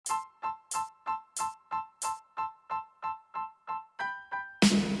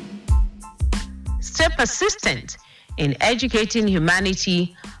Stay persistent in educating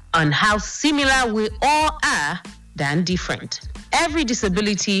humanity on how similar we all are than different. Every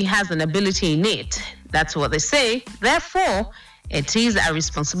disability has an ability in it. That's what they say. Therefore, it is our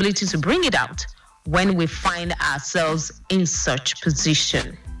responsibility to bring it out when we find ourselves in such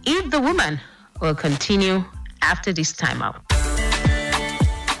position. If the woman will continue after this time out.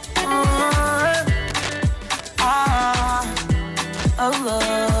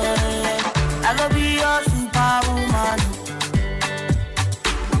 I go be your superwoman.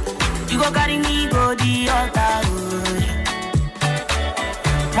 You go carry me, go the other road.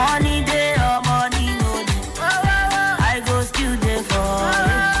 Money day or money no day. I go still there for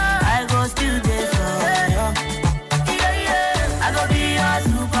you. I go still there for you. I go be your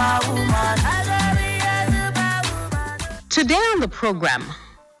superwoman. Today on the program,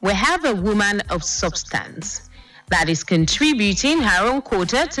 we have a woman of substance that is contributing her own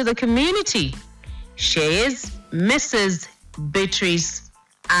quota to the community. She is Mrs. Beatrice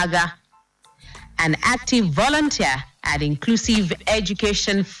Aga, an active volunteer at Inclusive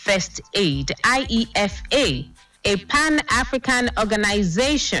Education First Aid, IEFA, a Pan-African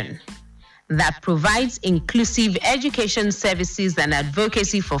organization that provides inclusive education services and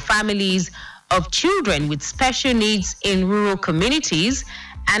advocacy for families of children with special needs in rural communities,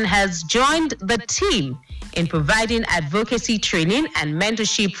 and has joined the team in providing advocacy training and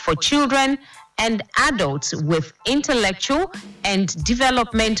mentorship for children and adults with intellectual and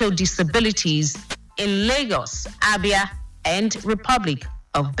developmental disabilities in Lagos, Abia, and Republic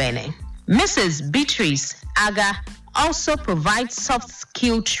of Benin. Mrs. Beatrice Aga also provides soft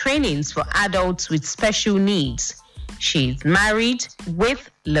skill trainings for adults with special needs. She is married with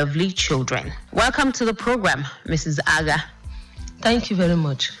lovely children. Welcome to the program, Mrs. Aga. Thank you very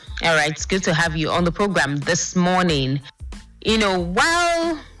much. All right, it's good to have you on the program this morning. You know,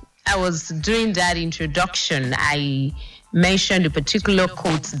 while I was doing that introduction, I mentioned a particular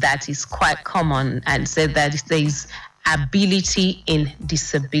quote that is quite common and said that there is ability in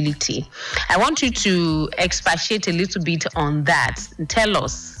disability. I want you to expatiate a little bit on that. Tell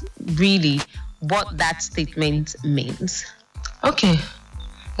us really what that statement means. Okay.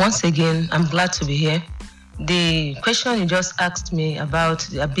 Once again, I'm glad to be here. The question you just asked me about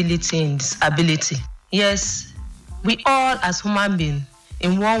the ability and disability. Yes, we all as human beings,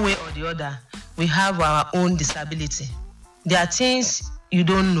 in one way or the other, we have our own disability. There are things you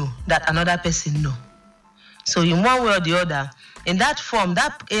don't know that another person know. So in one way or the other, in that form,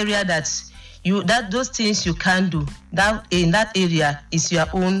 that area those things you can't do, that in that area is your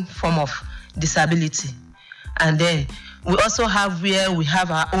own form of disability. And then we also have where we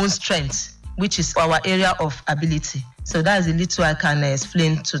have our own strengths, which is our area of ability. So that's a little I can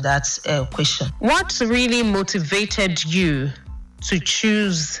explain to that question. What really motivated you to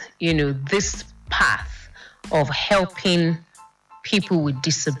choose, this path of helping people with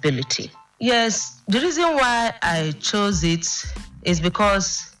disability? Yes, the reason why I chose it is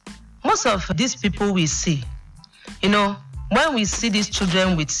because most of these people we see, when we see these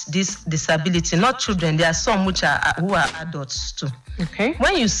children with this disability, not children, there are some who are adults too. Okay.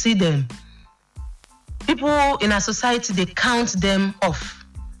 When you see them, people in our society, they count them off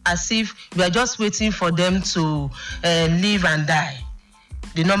as if we are just waiting for them to live and die.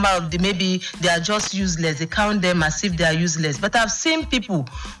 The number of maybe they are just useless. They count them as if they are useless. But I've seen people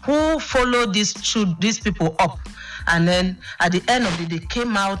who follow these people up, and then at the end of the day, they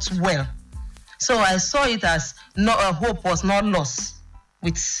came out well. So I saw it as hope was not lost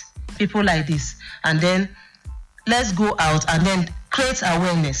with people like this. And then let's go out and then create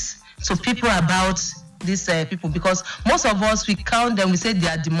awareness to people about these people, because most of us, we count them, we say they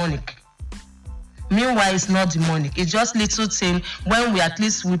are demonic. Meanwhile, it's not demonic. It's just little thing. When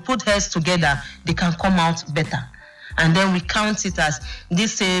we put heads together, they can come out better. And then we count it as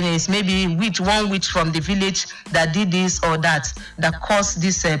this thing is maybe one witch from the village that did this or that caused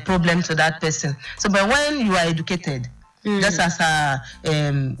this problem to that person. So, but when you are educated, just as the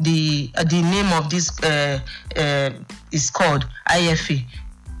name of this is called IFA,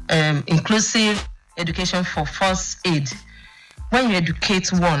 Inclusive Education for First Aid. When you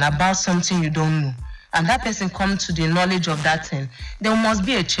educate one about something you don't know, and that person comes to the knowledge of that thing, there must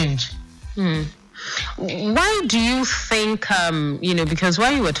be a change. Why do you think, because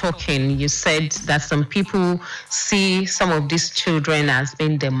while you were talking, you said that some people see some of these children as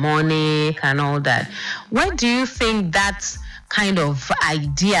being demonic and all that. Where do you think that kind of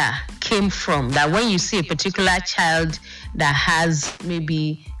idea came from? That when you see a particular child that has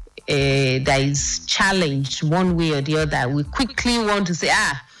maybe that is challenged one way or the other, we quickly want to say,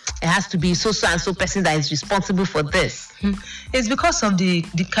 it has to be so and so person that is responsible for this? It's because of the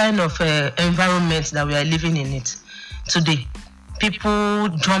kind of environment that we are living in it today. People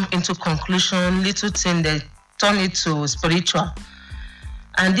jump into conclusion, little thing, they turn it to spiritual.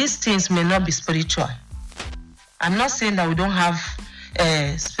 And these things may not be spiritual. I'm not saying that we don't have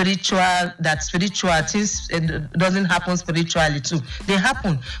spiritual things doesn't happen spiritually too. They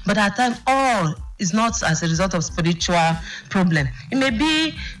happen, but at times all is not as a result of spiritual problem. It may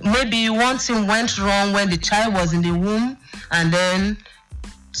be maybe one thing went wrong when the child was in the womb, and then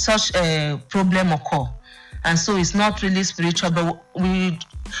such a problem occur, and so it's not really spiritual. But we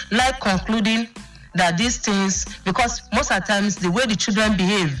like concluding that these things, because most of the times the way the children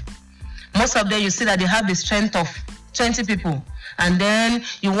behave, most of them you see that they have the strength of 20 people. And then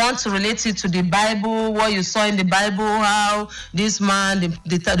you want to relate it to the Bible, what you saw in the Bible, how this man,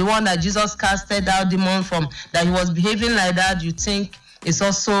 the one that Jesus casted out demon from, that he was behaving like that. You think it's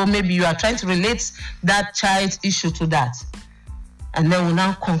also, maybe you are trying to relate that child's issue to that. And then we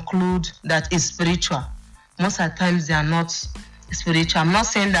now conclude that it's spiritual. Most of the times they are not spiritual. I'm not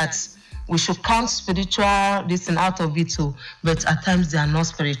saying that we should count spiritual this and out of it too, but at times they are not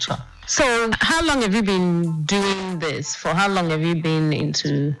spiritual. So how long have you been doing this? For how long have you been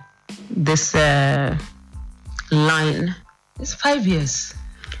into this line? It's 5 years.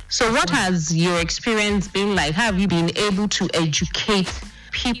 So what has your experience been like? How have you been able to educate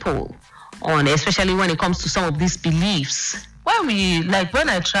people on, especially when it comes to some of these beliefs? When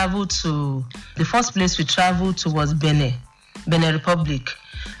I traveled to, the first place we traveled to was Benin Republic.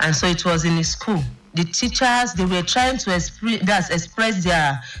 And so it was in a school. The teachers, they were trying to express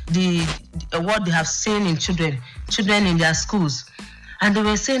what they have seen in children in their schools. And they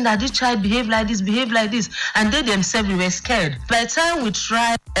were saying that this child behave like this. And they themselves were scared. By the time we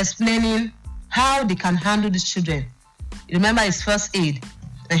tried explaining how they can handle these children, remember it's first aid.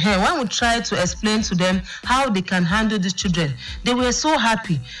 When we tried to explain to them how they can handle these children, they were so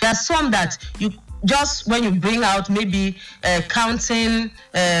happy. There are some that you just when you bring out maybe counting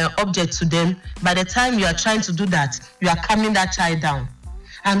object to them, by the time you are trying to do that, you are calming that child down.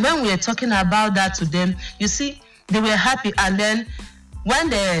 And when we are talking about that to them, you see, they were happy. And then when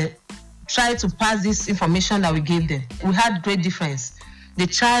they tried to pass this information that we gave them, we had great difference. The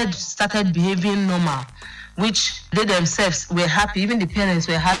child started behaving normal, which they themselves were happy. Even the parents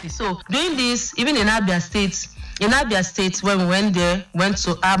were happy. So doing this, even in Abia State, when we went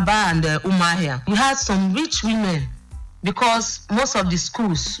to Aba and Umuahia, we had some rich women, because most of the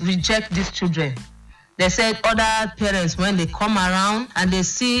schools reject these children. They said other parents, when they come around and they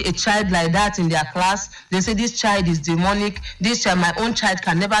see a child like that in their class, they say this child is demonic. This child, my own child,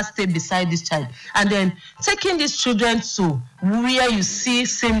 can never stay beside this child. And then taking these children to where you see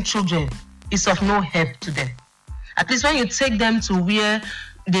same children is of no help to them. At least when you take them to where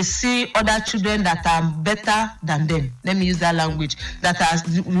they see other children that are better than them. Let me use that language. That are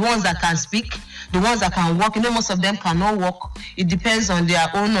the ones that can speak, the ones that can walk. Most of them cannot walk. It depends on their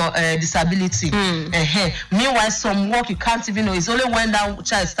own disability. Meanwhile, some walk you can't even know. It's only when that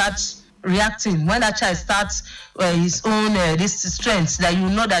child starts reacting, when that child starts his own this strength, that you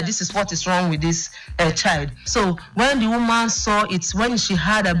know that this is what is wrong with this child. So when the woman saw it, when she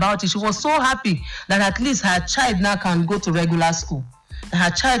heard about it, she was so happy that at least her child now can go to regular school. Her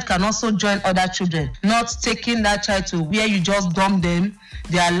child can also join other children, not taking that child to where you just dump them.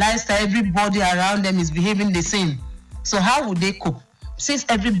 Their lifestyle, everybody around them is behaving the same. So how would they cope? Since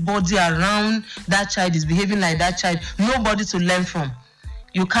everybody around that child is behaving like that child, nobody to learn from.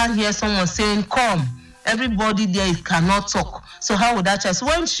 You can't hear someone saying, come. Everybody there cannot talk. So how would that child? So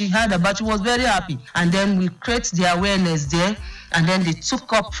when she heard about it, she was very happy. And then we create the awareness there. And then they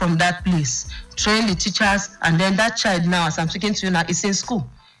took up from that place, trained the teachers, and then that child now, as I'm speaking to you now, is in school,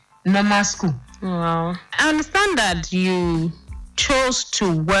 normal school. Wow. I understand that you chose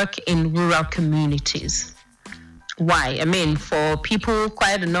to work in rural communities. Why? I mean, for people,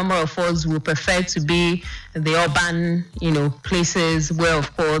 quite a number of us will prefer to be the urban, places where,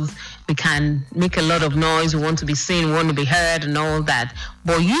 of course, we can make a lot of noise, we want to be seen, we want to be heard and all that.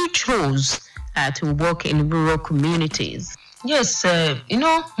 But you chose to work in rural communities. Yes,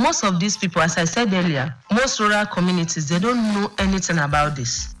 most of these people, as I said earlier, most rural communities, they don't know anything about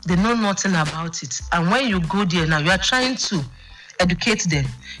this. They know nothing about it. And when you go there now, you are trying to educate them.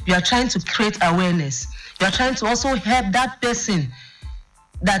 You are trying to create awareness. You are trying to also help that person.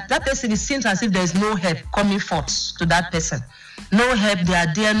 That person, it seems as if there is no help coming forth to that person. No help, they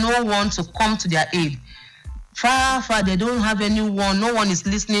are there, no one to come to their aid. Far, they don't have anyone, no one is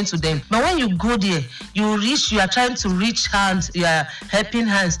listening to them. But when you go there, you are trying to reach hands, you are helping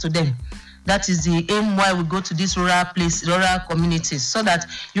hands to them. That is the aim why we go to these rural communities, so that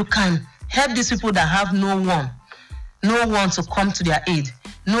you can help these people that have no one to come to their aid,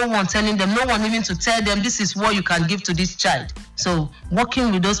 no one telling them, no one even to tell them this is what you can give to this child. So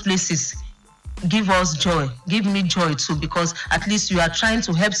working with those places give us joy, give me joy too, because at least you are trying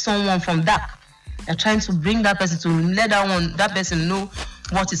to help someone from dark. You're trying to bring that person, to let that person know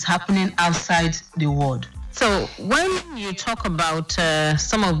what is happening outside the world. So when you talk about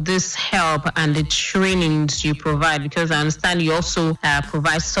some of this help and the trainings you provide, because I understand you also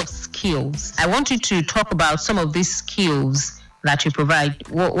provide soft skills, I want you to talk about some of these skills that you provide.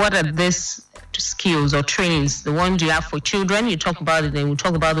 What are these skills or trainings? The ones you have for children, you talk about it, then we'll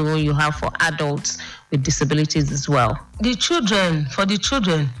talk about the one you have for adults with disabilities as well. For the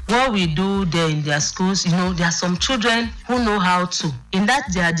children, what we do there in their schools, there are some children who know how to, in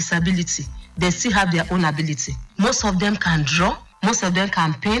that their disability, they still have their own ability. Most of them can draw. Most of them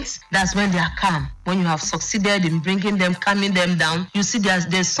can paint. That's when they are calm. When you have succeeded in bringing them, calming them down, you see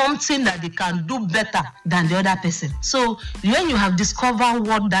there's something that they can do better than the other person. So when you have discovered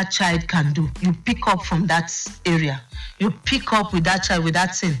what that child can do, you pick up from that area. You pick up with that child, with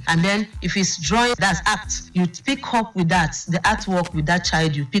that thing. And then if it's drawing, that's art. You pick up with that, the artwork with that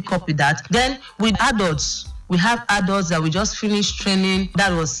child, you pick up with that. Then with adults, we have adults that we just finished training.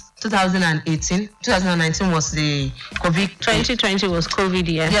 That was 2018. 2019 was the COVID. 2020 was COVID,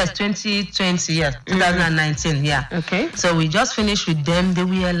 yeah. Yes, 2020, yeah. 2019, yeah. Okay. So we just finished with them. They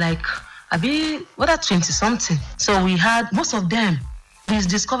were like, 20-something. So we had, most of them, we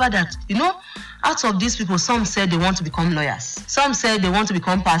discovered that, out of these people, some said they want to become lawyers. Some said they want to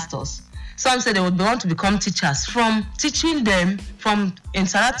become pastors. Some said they would want to become teachers. From teaching them, from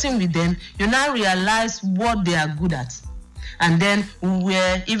interacting with them, you now realize what they are good at. And then we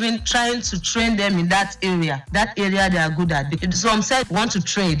were even trying to train them in that area they are good at. Some said they want to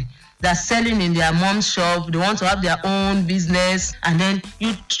trade. They're selling in their mom's shop. They want to have their own business. And then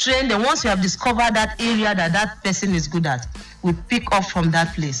you train them. Once you have discovered that area that person is good at, we pick up from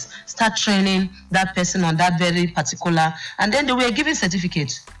that place. Start training that person on that very particular. And then they were given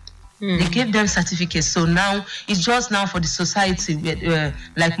certificates. They gave them certificates. So now it's just now for the society,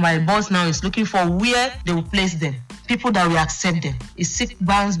 like my boss now is looking for where they will place them. People that will accept them. It still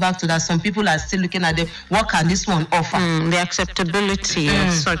bounce back to that. Some people are still looking at them. What can this one offer? The acceptability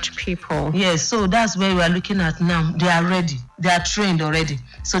of such people. Yes, so that's where we are looking at now. They are ready. They are trained already.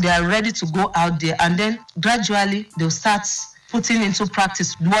 So they are ready to go out there. And then gradually they'll start putting into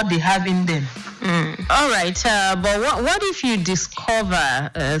practice what they have in them. All right, but what if you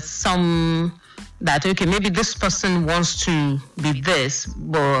discover some that, okay, maybe this person wants to be this,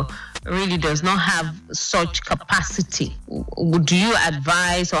 but really does not have such capacity? Do you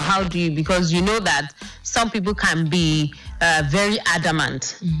advise, or how do you, because you know that some people can be very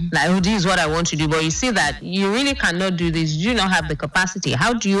adamant, like, oh, this is what I want to do, but you see that you really cannot do this, you do not have the capacity.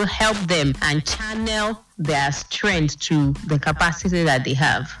 How do you help them and channel their strength to the capacity that they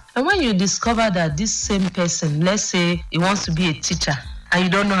have? And when you discover that this same person, let's say he wants to be a teacher and you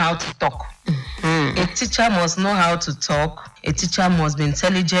don't know how to talk. A teacher must know how to talk. A teacher must be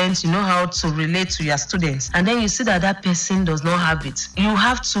intelligent. You know how to relate to your students. And then you see that person does not have it. You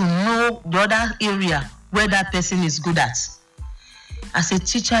have to know the other area where that person is good at. As a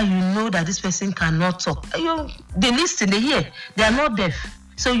teacher, you know that this person cannot talk. They listen, they hear. They are not deaf.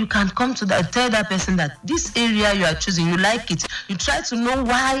 So you can come to that, tell that person that this area you are choosing, you like it. You try to know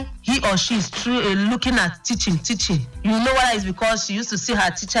why he or she is looking at teaching. You know why it's because she used to see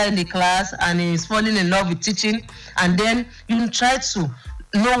her teacher in the class and is falling in love with teaching. And then you try to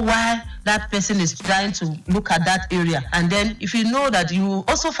know why that person is trying to look at that area. And then if you know that, you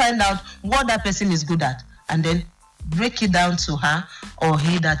also find out what that person is good at. And then break it down to her or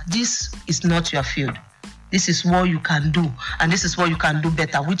he that this is not your field. This is what you can do, and this is what you can do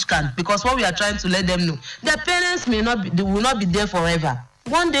better, because what we are trying to let them know, their parents they will not be there forever.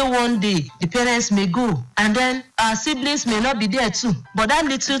 One day, the parents may go, and then our siblings may not be there too. But that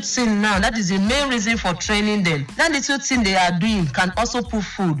little thing now, that is the main reason for training them. That little thing they are doing can also put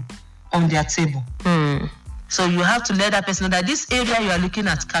food on their table. So you have to let that person know that this area you are looking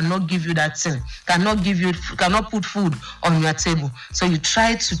at cannot give you that thing, cannot put food on your table. So you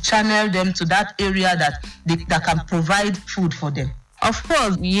try to channel them to that area that can provide food for them. Of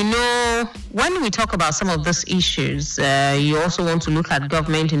course, when we talk about some of these issues, you also want to look at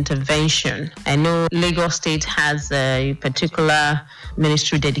government intervention. I know Lagos State has a particular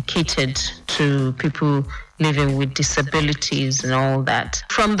ministry dedicated to people living with disabilities and all that.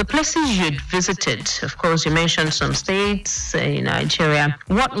 From the places you'd visited, of course, you mentioned some states in Nigeria.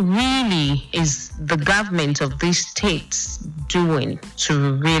 What really is the government of these states doing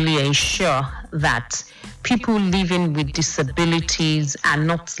to really ensure that people living with disabilities are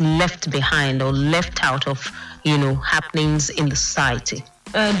not left behind or left out of, happenings in the society?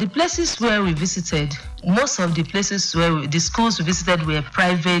 The places where we visited, most of the places the schools we visited were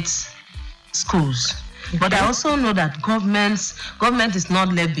private schools. But I also know that government is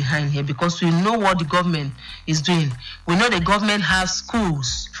not left behind here, because we know what the government is doing. We know the government has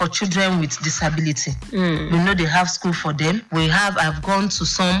schools for children with disability. We know they have school for them. I've gone to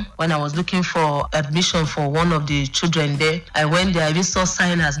some when I was looking for admission for one of the children there. I went there, I even saw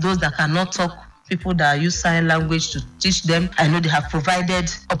signers, those that cannot talk, people that use sign language to teach them. I know they have provided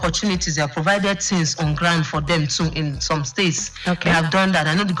opportunities, they have provided things on ground for them too in some states. Okay. They have done that.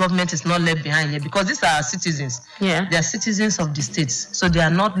 I know the government is not left behind here, because these are our citizens. Yeah. They are citizens of the states, so they are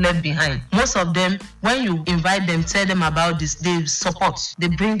not left behind. Most of them, when you invite them, tell them about this, they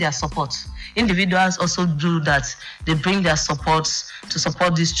bring their support. Individuals also do that. They bring their support to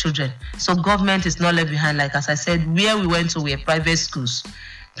support these children. So government is not left behind. Like as I said, where we went to were private schools.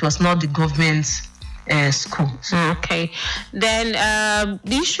 It was not the government school. Okay. Then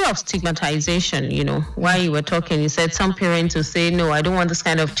the issue of stigmatization, while you were talking, you said some parents will say, no, I don't want this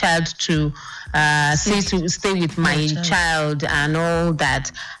kind of child to stay with my child and all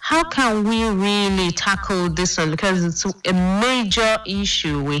that. How can we really tackle this one? Because it's a major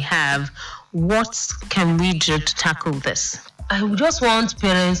issue we have. What can we do to tackle this? I just want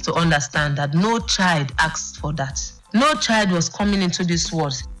parents to understand that no child asked for that. No child was coming into this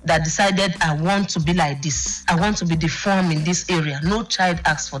world that decided, I want to be like this. I want to be deformed in this area. No child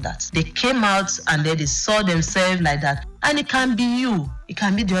asked for that. They came out and then they saw themselves like that. And it can be you. It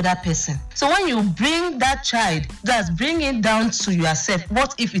can be the other person. So when you bring that child, just bring it down to yourself.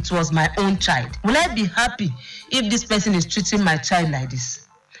 What if it was my own child? Will I be happy if this person is treating my child like this?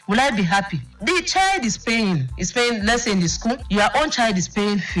 Will I be happy? The child is paying, let's say in the school, your own child is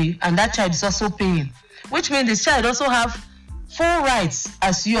paying fee and that child is also paying. Which means the child also have full rights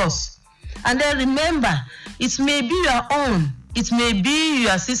as yours. And then remember, it may be your own, it may be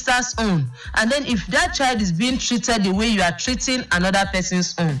your sister's own. And then if that child is being treated the way you are treating another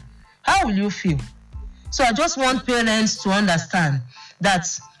person's own, how will you feel? So I just want parents to understand that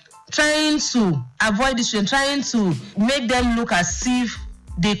trying to avoid this, trying to make them look as if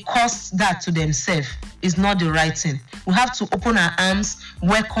they cost that to themselves is not the right thing. We have to open our arms,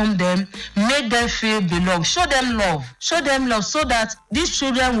 welcome them, make them feel beloved, show them love so that these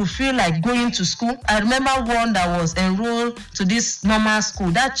children will feel like going to school. I remember one that was enrolled to this normal school.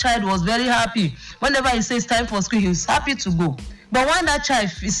 That child was very happy. Whenever he says time for school, he was happy to go. But when that child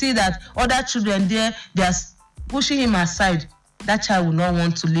see that other children there, they are pushing him aside, that child will not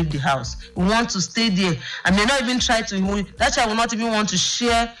want to leave the house. Will want to stay there and may not even try to. That child will not even want to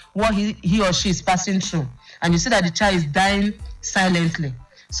share what he or she is passing through. And you see that the child is dying silently.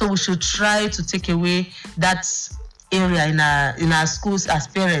 So we should try to take away that area in our schools as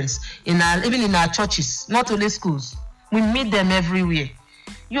parents, even in our churches, not only schools. We meet them everywhere.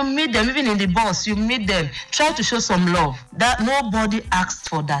 You meet them, even in the bus, you meet them. Try to show some love. That nobody asked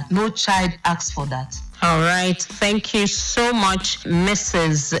for that. No child asked for that. All right. Thank you so much,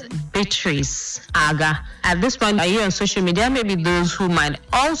 Mrs. Beatrice Aga. At this point, are you on social media? Maybe those who might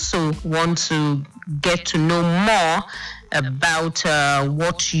also want to get to know more about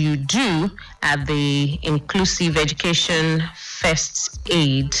what you do at the Inclusive Education First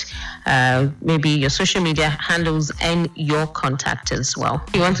Aid, maybe your social media handles and your contact as well.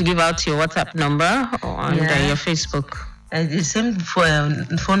 You want to give out your WhatsApp number and your Facebook? The same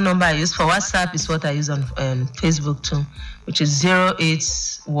phone number I use for WhatsApp is what I use on Facebook too, which is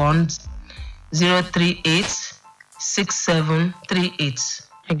 081 038 6738.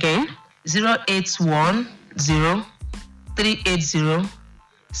 Again? 081 380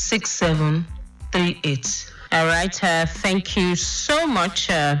 6738. All right. Thank you so much,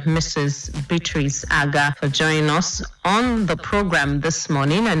 Mrs. Beatrice Aga, for joining us on the program this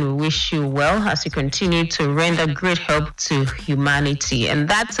morning. And we wish you well as you continue to render great help to humanity. And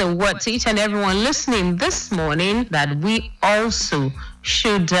that's a word to each and everyone listening this morning, that we also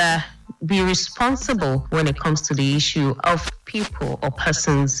should be responsible when it comes to the issue of people or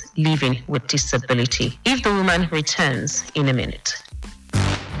persons living with disability. If the woman returns in a minute.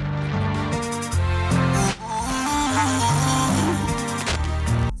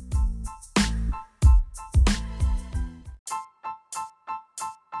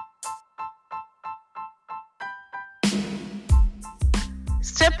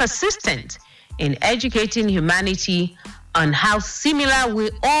 Stay persistent in educating humanity on how similar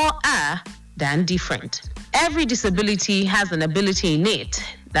we all are than different. Every disability has an ability in it.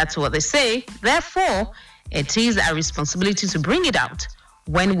 That's what they say. Therefore, it is our responsibility to bring it out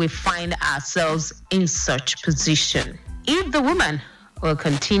when we find ourselves in such position. If the woman will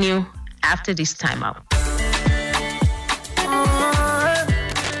continue after this time out.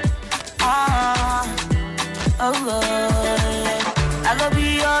 I go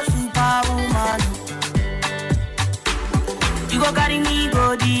be your superwoman. You go carry me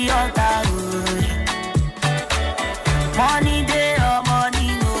go the altar. Money day or money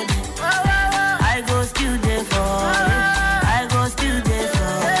no day. I go still there for I go still there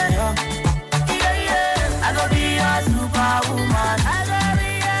for I go be your superwoman.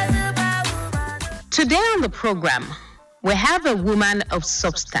 Today on the program, we have a woman of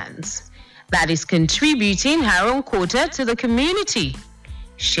substance that is contributing her own quota to the community.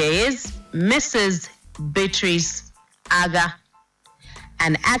 She is Mrs. Beatrice Aga,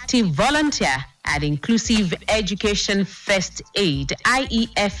 an active volunteer at Inclusive Education First Aid,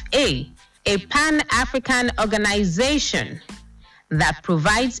 IEFA, a Pan-African organization that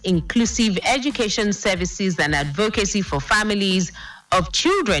provides inclusive education services and advocacy for families of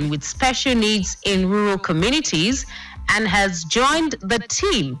children with special needs in rural communities, and has joined the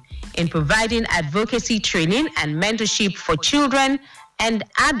team in providing advocacy training and mentorship for children and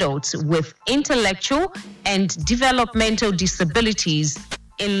adults with intellectual and developmental disabilities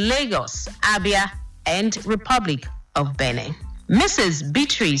in Lagos, Abia, and Republic of Benin. Mrs.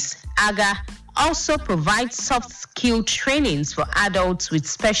 Beatrice Aga also provides soft skill trainings for adults with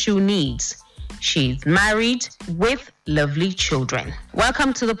special needs. She is married with lovely children.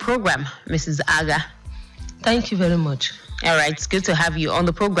 Welcome to the program, Mrs. Aga. Thank you very much. All right, it's good to have you on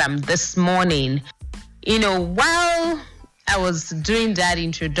the program this morning. You know, while I was doing that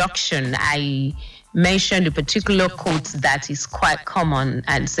introduction, I mentioned a particular quote that is quite common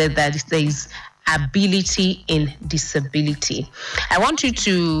and said that there is ability in disability. I want you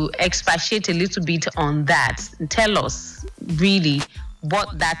to expatiate a little bit on that. Tell us really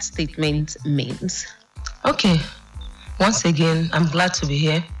what that statement means. Okay. Once again, I'm glad to be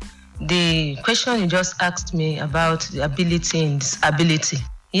here. The question you just asked me about the ability and disability.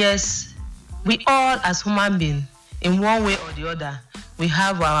 Yes, we all as human beings, in one way or the other, we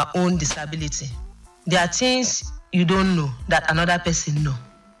have our own disability. There are things you don't know that another person know.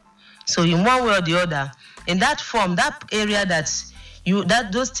 So in one way or the other, in that form, that area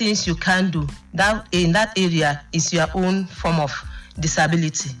those things you can't do, that in that area is your own form of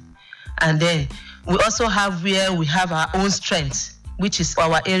disability. And then we also have where we have our own strength, which is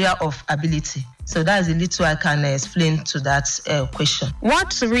our area of ability. So that's a little I can explain to that question.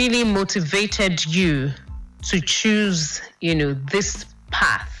 What really motivated you to choose, this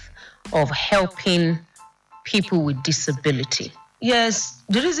path of helping people with disability? Yes,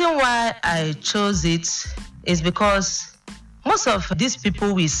 the reason why I chose it is because most of these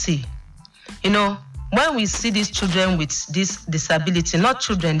people we see, when we see these children with this disability, not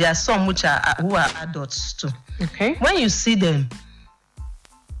children, there are some who are adults too. Okay. When you see them,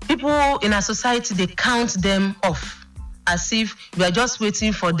 people in our society, they count them off as if we are just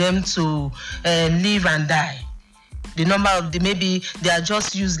waiting for them to live and die. The number of maybe they are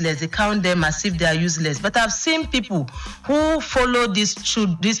just useless. They count them as if they are useless. But I've seen people who follow these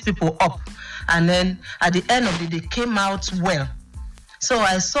people up, and then at the end of the day came out well. So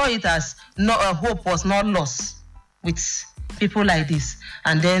I saw it as hope was not lost with people like this.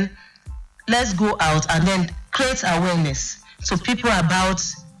 And then let's go out and then create awareness to people about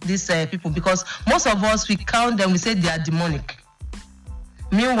these people, because most of us, we count them, we say they are demonic.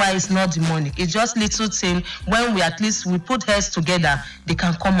 Meanwhile, it's not demonic. It's just little thing. When we put heads together, they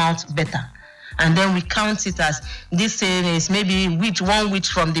can come out better. And then we count it as this thing is maybe one witch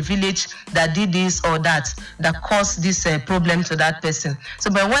from the village that did this or that caused this problem to that person. So,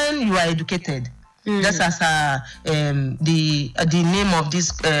 but when you are educated, just as the name of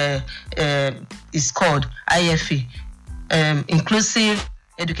this is called IFA, Inclusive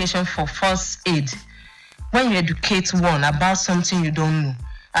Education for First Aid. When you educate one about something you don't know,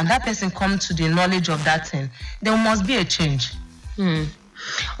 and that person comes to the knowledge of that thing, there must be a change.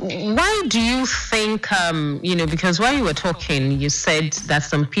 Why do you think, because while you were talking, you said that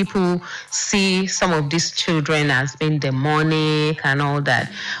some people see some of these children as being demonic and all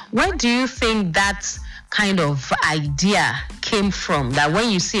that. Where do you think that kind of idea came from? That when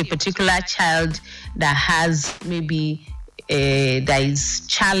you see a particular child that has maybe that is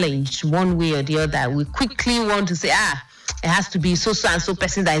challenged one way or the other, we quickly want to say, it has to be so and so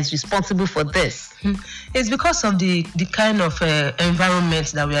person that is responsible for this. It's because of the kind of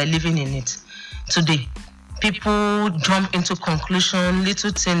environment that we are living in it. today. People jump into conclusion,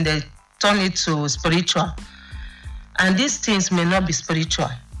 little thing, they turn it to spiritual. And these things may not be spiritual.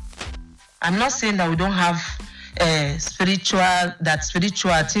 I'm not saying that we don't have spiritual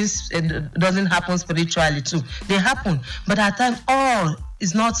things doesn't happen spiritually too. They happen, but at times all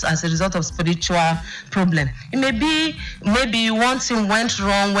is not as a result of spiritual problem. It may be maybe one thing went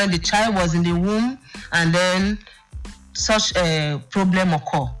wrong when the child was in the womb, and then such a problem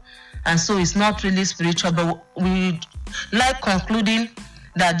occur, and so it's not really spiritual. But we like concluding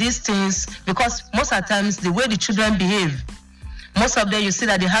that these things, because most of the times the way the children behave, most of them you see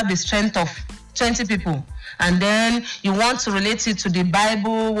that they have the strength of 20 people. And then you want to relate it to the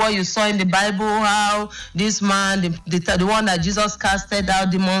Bible, what you saw in the Bible, how this man, the one that Jesus casted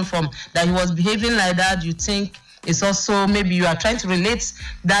out demon from, that he was behaving like that. You think it's also, maybe you are trying to relate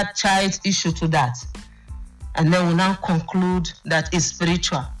that child's issue to that. And then we now conclude that it's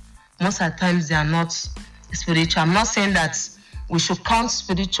spiritual. Most of the times they are not spiritual. I'm not saying that we should count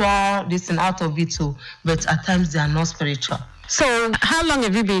spiritual this and out of it too, but at times they are not spiritual. So how long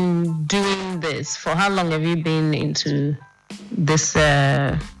have you been doing this? For how long have you been into this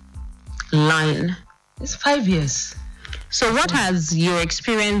line? It's 5 years. So what has your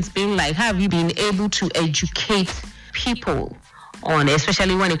experience been like? How have you been able to educate people on,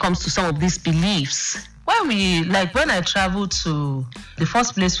 especially when it comes to some of these beliefs? When I traveled to, the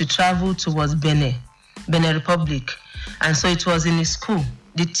first place we traveled to was Benin Republic. And so it was in a school.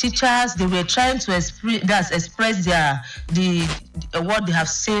 The teachers, they were trying to express what they have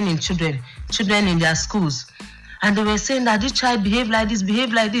seen in children in their schools. And they were saying that this child behave like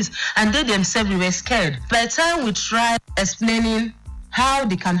this. And they themselves were scared. By the time we tried explaining how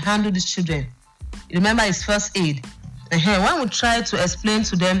they can handle these children, remember it's first aid. When we tried to explain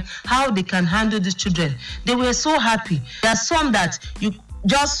to them how they can handle these children, they were so happy. There are some that you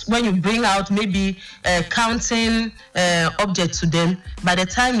just when you bring out maybe a counting object to them, by the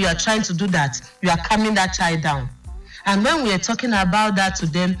time you are trying to do that, you are calming that child down. And when we are talking about that to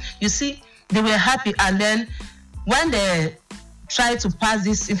them, you see, they were happy. And then when they tried to pass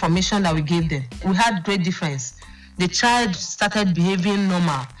this information that we gave them, we had great difference. The child started behaving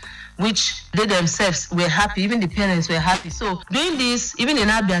normal, which they themselves were happy. Even the parents were happy. So doing this, even in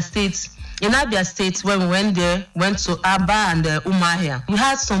Abia State, when we went to Aba and Umuahia, we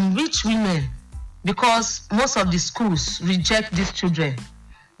had some rich women, because most of the schools reject these children.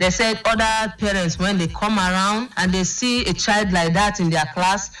 They said other parents, when they come around and they see a child like that in their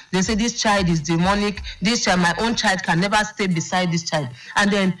class, they say this child is demonic. This child, my own child, can never stay beside this child. And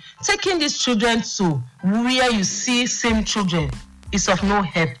then taking these children to where you see same children is of no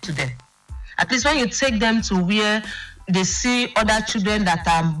help to them. At least when you take them to where they see other children that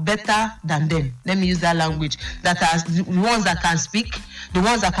are better than them. Let me use that language. That are the ones that can speak, the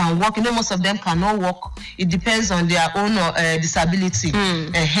ones that can walk. Most of them cannot walk. It depends on their own disability.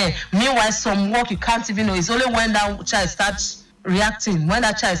 Meanwhile, some walk you can't even know. It's only when that child starts reacting, when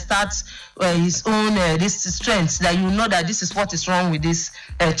that child starts his own this strength, that you know that this is what is wrong with this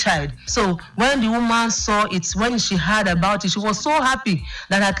child. So when the woman saw it, when she heard about it, she was so happy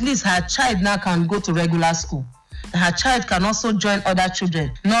that at least her child now can go to regular school. Her child can also join other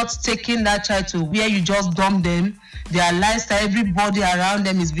children, not taking that child to where you just dump them. Their lifestyle, everybody around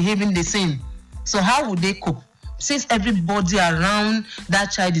them is behaving the same. So how would they cope? Since everybody around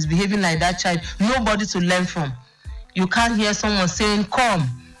that child is behaving like that child, nobody to learn from. You can't hear someone saying, come.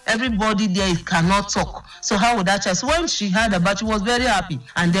 Everybody there cannot talk. So how would that child? So when she heard about it, she was very happy.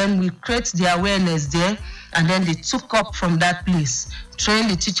 And then we create the awareness there. And then they took up from that place, trained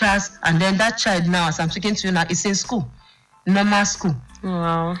the teachers. And then that child now, as I'm speaking to you now, is in school, normal school.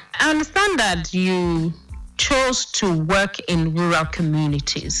 Wow. I understand that you chose to work in rural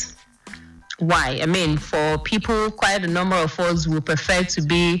communities. Why? I mean, for people, quite a number of us will prefer to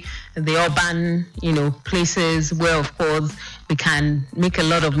be the urban, places where, of course, we can make a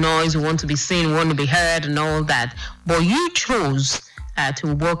lot of noise, we want to be seen, we want to be heard and all that. But you chose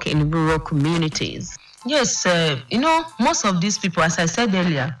to work in rural communities. Yes, most of these people, as I said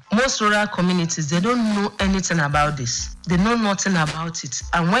earlier, most rural communities, they don't know anything about this. They know nothing about it.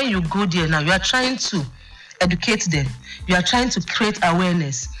 And when you go there now, you are trying to educate them. You are trying to create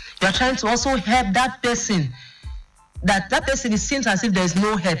awareness. You are trying to also help that person. That person, it seems as if there is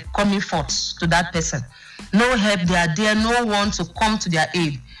no help coming forth to that person. No help, they are there, no one to come to their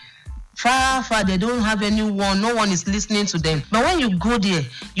aid. Far, they don't have anyone, no one is listening to them. But when you go there,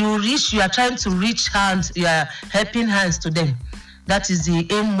 you are trying to reach hands, you are helping hands to them. That is the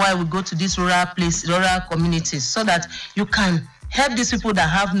aim why we go to these rural communities, so that you can help these people that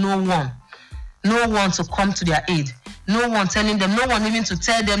have no one to come to their aid. no one telling them, no one even to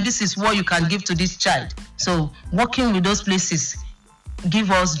tell them this is what you can give to this child. So working with those places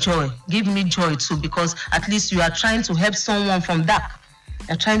give us joy, give me joy too, because at least you are trying to help someone from dark.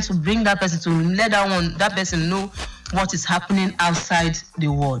 You're trying to bring that person, to let that person know what is happening outside the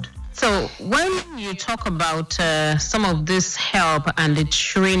world. So when you talk about some of this help and the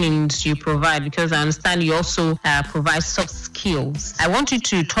trainings you provide, because I understand you also provide soft skills, I want you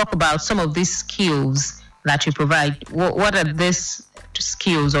to talk about some of these skills that you provide. What are these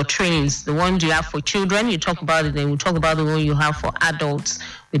skills or trainings? The ones you have for children, you talk about it, and we'll talk about the one you have for adults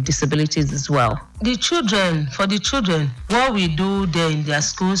with disabilities as well. For the children, what we do there in their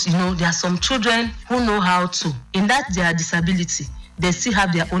schools, there are some children who know how to, in that their disability, they still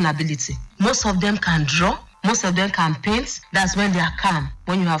have their own ability. Most of them can draw. Most of them can paint. That's when they are calm.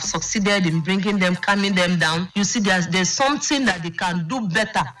 When you have succeeded in bringing them, calming them down, you see there's something that they can do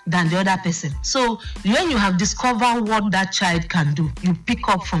better than the other person. So when you have discovered what that child can do, you pick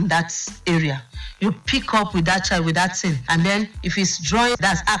up from that area. You pick up with that child, with that thing. And then if it's drawing,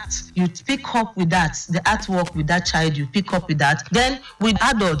 that's art. You pick up with that, the artwork with that child, you pick up with that. Then with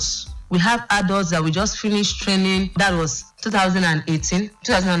adults, we have adults that we just finished training. That was 2018.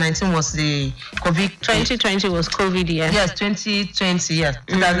 2019 was the COVID. 2020 was COVID, yeah. Yes, 2020, yeah.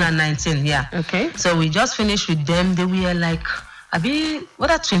 2019, yeah. Okay. So we just finished with them. They were like, what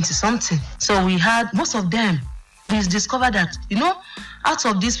are 20-something? So we had, most of them, we discovered that, out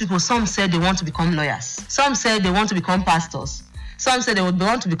of these people, some said they want to become lawyers. Some said they want to become pastors. Some said they would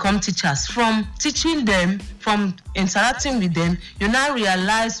want to become teachers. From teaching them, from interacting with them, you now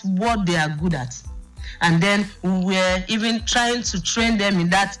realize what they are good at. And then we were even trying to train them in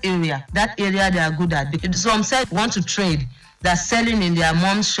that area they are good at. Because some said they want to trade. They're selling in their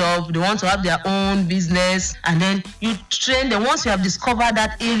mom's shop. They want to have their own business. And then you train them. Once you have discovered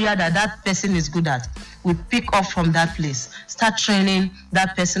that area that person is good at, we pick up from that place. Start training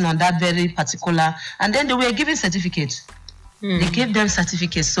that person on that very particular. And then they were giving certificates. They gave them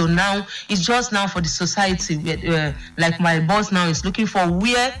certificates. So now it's just now for the society, like my boss now is looking for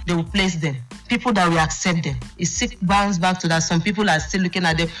where they will place them. People that will accept them. It still bounce back to that. Some people are still looking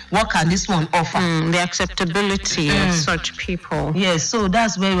at them. What can this one offer? The acceptability of such people. Yes, so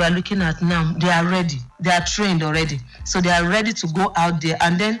that's where we are looking at now. They are ready. They are trained already. So they are ready to go out there.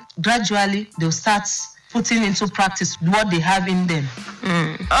 And then gradually they'll start putting into practice what they have in them.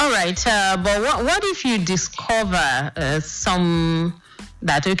 All right, but what if you discover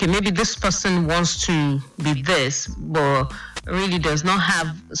that, okay, maybe this person wants to be this, but really does not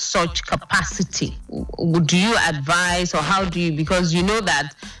have such capacity? Do you advise, or how do you, because you know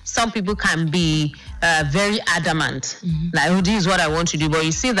that some people can be very adamant, like, oh, this is what I want to do, but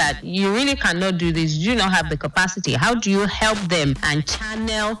you see that you really cannot do this, you do not have the capacity. How do you help them and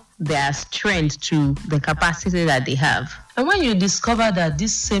channel their strength to the capacity that they have? And when you discover that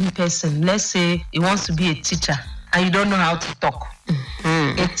this same person, let's say he wants to be a teacher, and you don't know how to talk.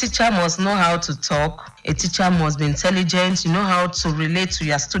 A teacher must know how to talk. A teacher must be intelligent. You know how to relate to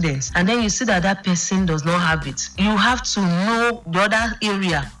your students. And then you see that person does not have it. You have to know the other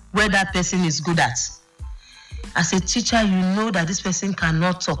area where that person is good at. As a teacher, you know that this person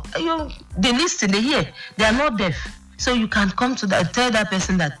cannot talk. They listen, they hear. They are not deaf. So you can come to that, tell that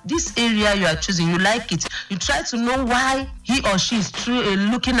person that this area you are choosing, you like it. You try to know why he or she is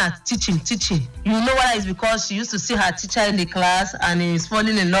looking at teaching. You know why it's because she used to see her teacher in the class and is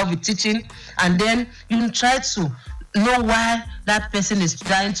falling in love with teaching. And then you try to know why that person is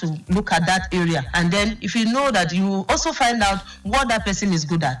trying to look at that area. And then if you know that, you also find out what that person is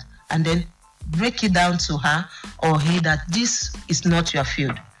good at. And then break it down to her or he that this is not your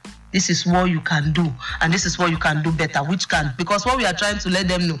field. This is what you can do, and this is what you can do better, because what we are trying to let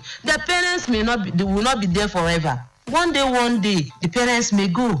them know, their parents they will not be there forever. One day, the parents may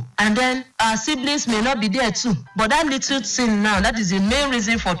go, and then our siblings may not be there too. But that little thing now, that is the main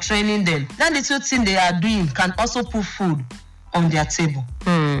reason for training them. That little thing they are doing can also put food on their table.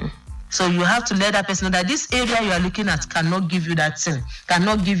 So you have to let that person know that this area you are looking at cannot give you that thing,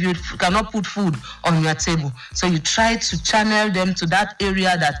 cannot put food on your table. So you try to channel them to that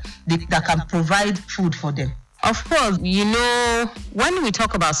area that can provide food for them. Of course, when we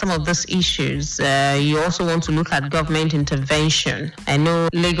talk about some of these issues, you also want to look at government intervention. I know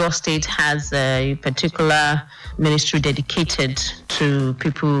Lagos State has a particular ministry dedicated to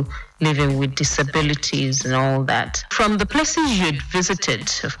people living with disabilities and all that. From the places you'd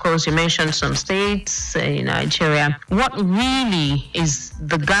visited, of course, you mentioned some states in Nigeria. What really is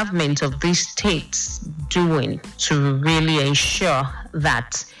the government of these states doing to really ensure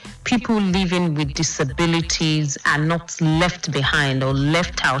that people living with disabilities are not left behind or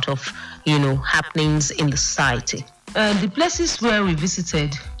left out of, happenings in the society? The places where we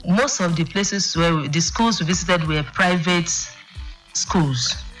visited, most of the places where the schools we visited were private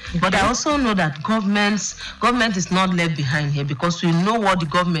schools. Okay. But I also know that government is not left behind here, because we know what the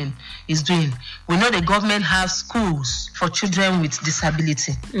government is doing. We know the government have schools for children with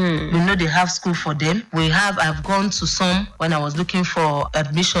disability. We know they have school for them. I've gone to some when I was looking for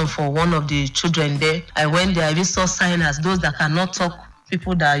admission for one of the children there. I went there, I even saw signers, those that cannot talk,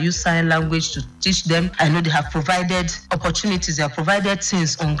 people that use sign language to teach them. I know they have provided opportunities, they have provided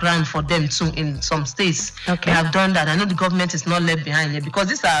things on ground for them too in some states. Okay. They have done that. I know the government is not left behind here, because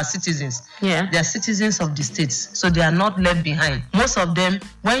these are our citizens. Yeah. They are citizens of the states, so they are not left behind. Most of them,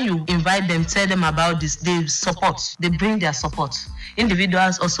 when you invite them, tell them about this, they support. They bring their support.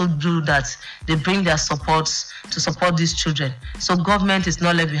 Individuals also do that. They bring their supports to support these children. So government is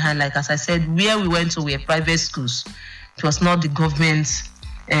not left behind. Like as I said, where we went to were private schools. It was not the government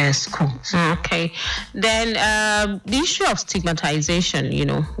school. Okay. Then the issue of stigmatization,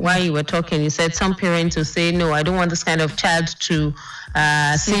 while you were talking, you said some parents will say, no, I don't want this kind of child to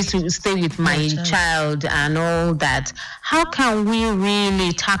stay with my child and all that. How can we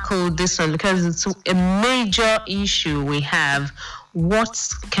really tackle this one? Because it's a major issue we have. What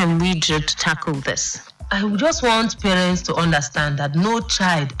can we do to tackle this? I just want parents to understand that no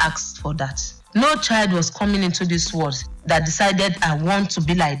child asked for that. No child was coming into this world that decided, I want to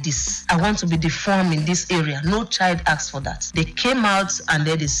be like this. I want to be deformed in this area. No child asked for that. They came out and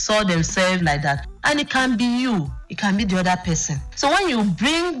then they saw themselves like that. And it can be you. It can be the other person. So when you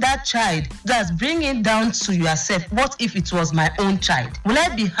bring that child, just bring it down to yourself. What if it was my own child? Will I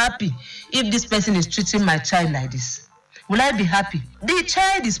be happy if this person is treating my child like this? Will I be happy? The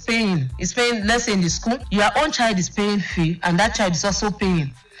child is paying, let's say in the school, your own child is paying fee and that child is also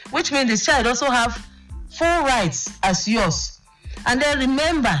paying. Which means the child also have full rights as yours. And then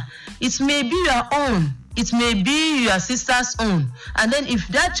remember, it may be your own. It may be your sister's own. And then if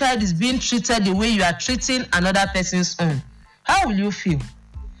that child is being treated the way you are treating another person's own, how will you feel?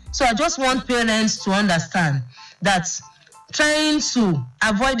 So I just want parents to understand that trying to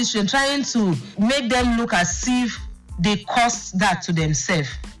avoid this, trying to make them look as if they cost that to themselves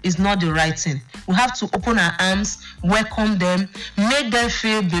is not the right thing. We have to open our arms, welcome them, make them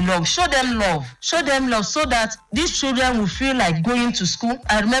feel beloved, show them love so that these children will feel like going to school.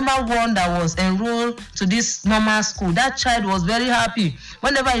 I remember one that was enrolled to this normal school. That child was very happy.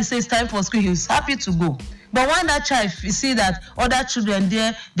 Whenever he says time for school, he was happy to go. But when that child see that other children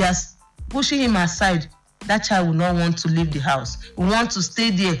there, they are pushing him aside, that child will not want to leave the house. Will want to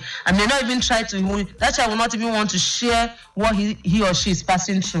stay there and may not even try to. That child will not even want to share what he or she is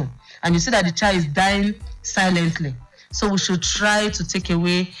passing through. And you see that the child is dying silently. So we should try to take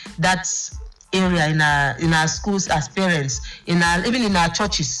away that area in our schools as parents, even in our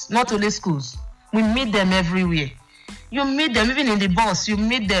churches, not only schools. We meet them everywhere. You meet them, even in the bus, you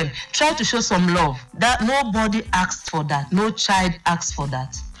meet them. Try to show some love. That nobody asked for that. No child asked for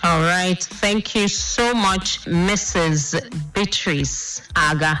that. All right. Thank you so much, Mrs. Beatrice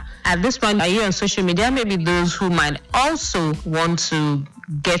Aga. At this point, are you on social media? Maybe those who might also want to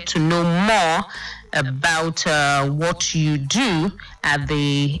get to know more about what you do at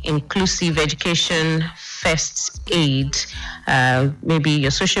the Inclusive Education First Aid, maybe your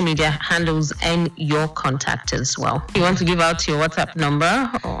social media handles and your contact as well. You want to give out your WhatsApp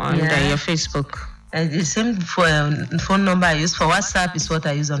number or your Facebook? The same phone number I use for WhatsApp is what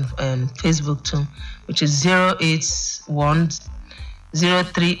I use on Facebook too, which is 081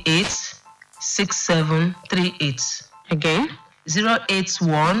 038 6738. Again?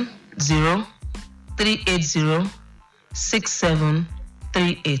 081 380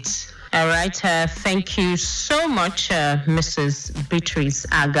 6738. All right. Thank you so much, Mrs. Beatrice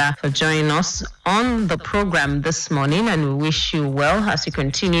Aga, for joining us on the program this morning. And we wish you well as you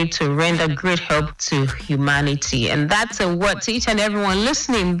continue to render great help to humanity. And that's a word to each and everyone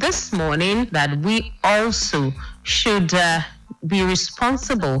listening this morning, that we also should be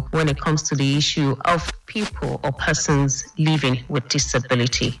responsible when it comes to the issue of people or persons living with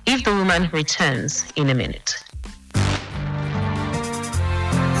disability. If the woman returns in a minute.